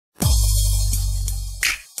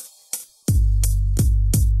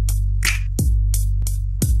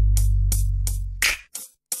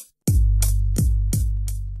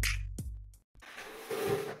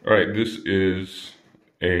All right, this is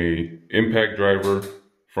a impact driver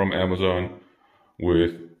from Amazon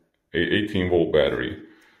with a 18-volt battery.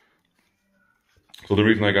 So the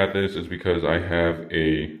reason I got this is because I have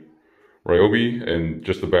a Ryobi and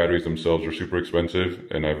just the batteries themselves are super expensive,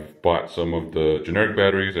 and I've bought some of the generic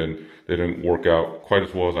batteries and they didn't work out quite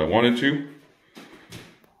as well as I wanted to.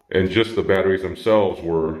 And just the batteries themselves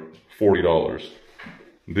were $40.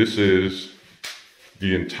 This is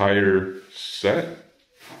the entire set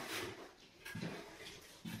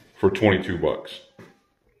for 22 bucks.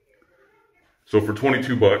 So for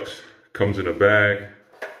 22 bucks, comes in a bag,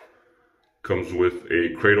 comes with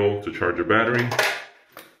a cradle to charge your battery,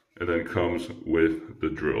 and then comes with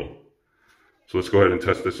the drill. So let's go ahead and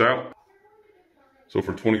test this out. So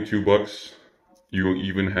for 22 bucks, you will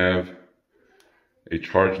even have a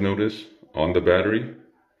charge notice on the battery.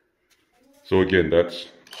 So again, that's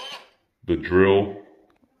the drill,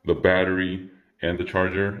 the battery, and the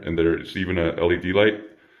charger, and there's even a LED light.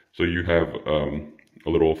 So you have a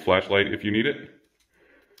little flashlight if you need it.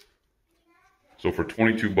 So for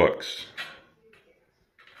 22 bucks.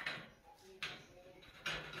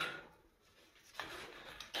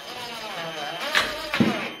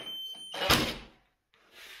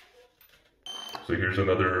 So here's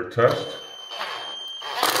another test.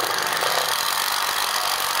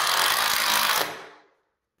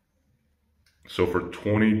 So for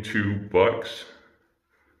 22 bucks,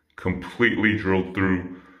 completely drilled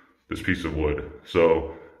through this piece of wood.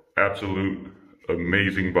 So absolute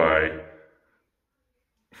amazing buy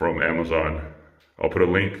from Amazon. I'll put a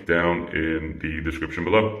link down in the description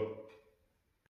below.